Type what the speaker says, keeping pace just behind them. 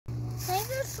Thank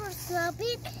you for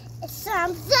subbing.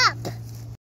 Thumbs up.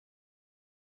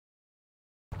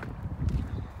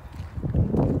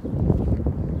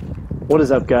 What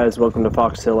is up, guys? Welcome to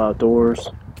Fox Hill Outdoors.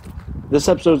 This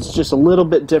episode's just a little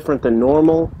bit different than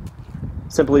normal,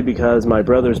 simply because my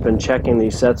brother's been checking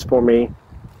these sets for me.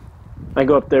 I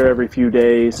go up there every few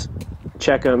days,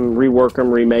 check them, rework them,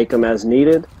 remake them as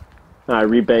needed. I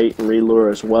rebait and relure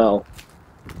as well.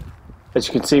 As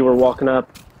you can see, we're walking up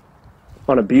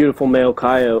on a beautiful male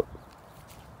coyote.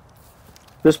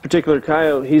 This particular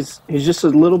coyote, he's just a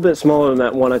little bit smaller than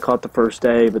that one I caught the first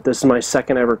day, but this is my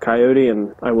second ever coyote,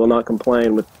 and I will not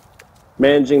complain with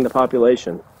managing the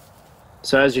population.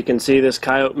 So as you can see, this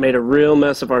coyote made a real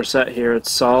mess of our set here.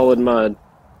 It's solid mud.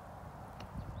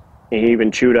 He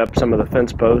even chewed up some of the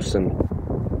fence posts and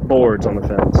boards on the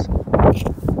fence.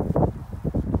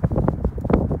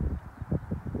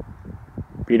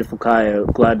 Beautiful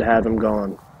coyote. Glad to have him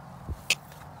gone.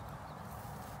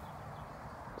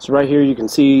 So right here you can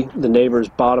see the neighbor's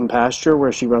bottom pasture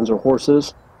where she runs her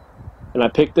horses. And I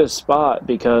picked this spot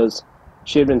because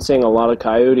she had been seeing a lot of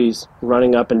coyotes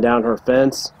running up and down her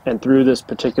fence and through this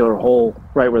particular hole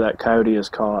right where that coyote is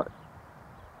caught.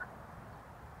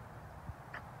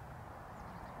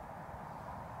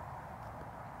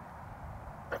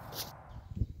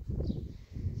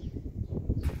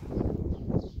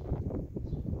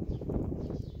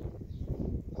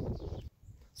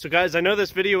 So guys, I know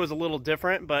this video is a little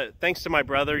different, but thanks to my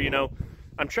brother,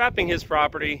 I'm trapping his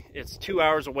property. It's 2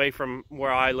 hours away from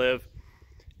where I live,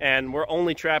 and we're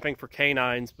only trapping for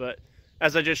canines, but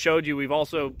as I just showed you, we've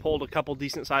also pulled a couple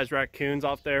decent sized raccoons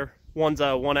off there. One's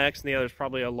a 1X and the other's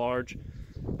probably a large.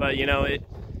 But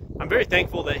I'm very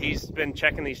thankful that he's been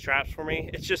checking these traps for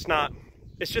me. It's just not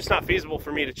feasible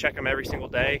for me to check them every single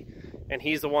day, and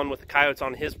he's the one with the coyotes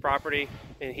on his property,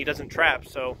 and he doesn't trap,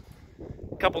 so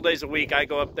a couple days a week I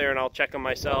go up there and I'll check them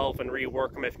myself and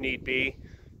rework them if need be.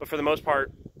 But for the most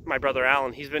part, my brother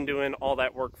Alan, he's been doing all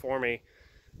that work for me.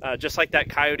 Just like that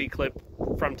coyote clip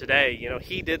from today,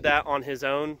 he did that on his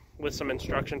own with some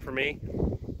instruction for me.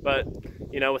 But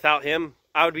without him,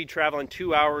 I would be traveling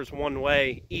 2 hours one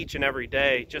way each and every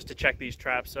day just to check these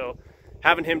traps. So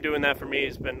having him doing that for me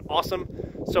has been awesome.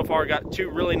 So far, I got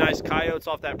 2 really nice coyotes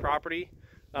off that property.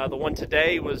 The one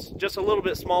today was just a little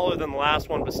bit smaller than the last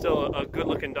one, but still a good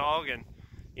looking dog, and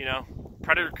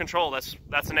predator control, that's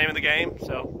the name of the game.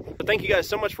 So thank you guys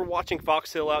so much for watching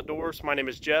Fox Hill Outdoors. My name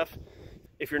is Jeff.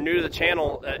 If you're new to the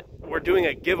channel, we're doing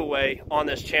a giveaway on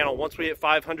this channel. Once we hit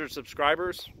 500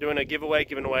 subscribers, doing a giveaway,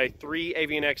 giving away 3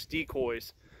 Avian X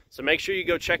decoys. So make sure you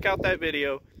go check out that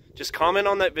video. Just comment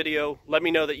on that video, let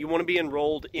me know that you want to be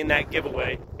enrolled in that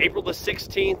giveaway. April the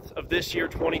 16th of this year,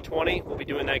 2020, we'll be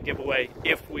doing that giveaway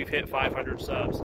if we've hit 500 subs.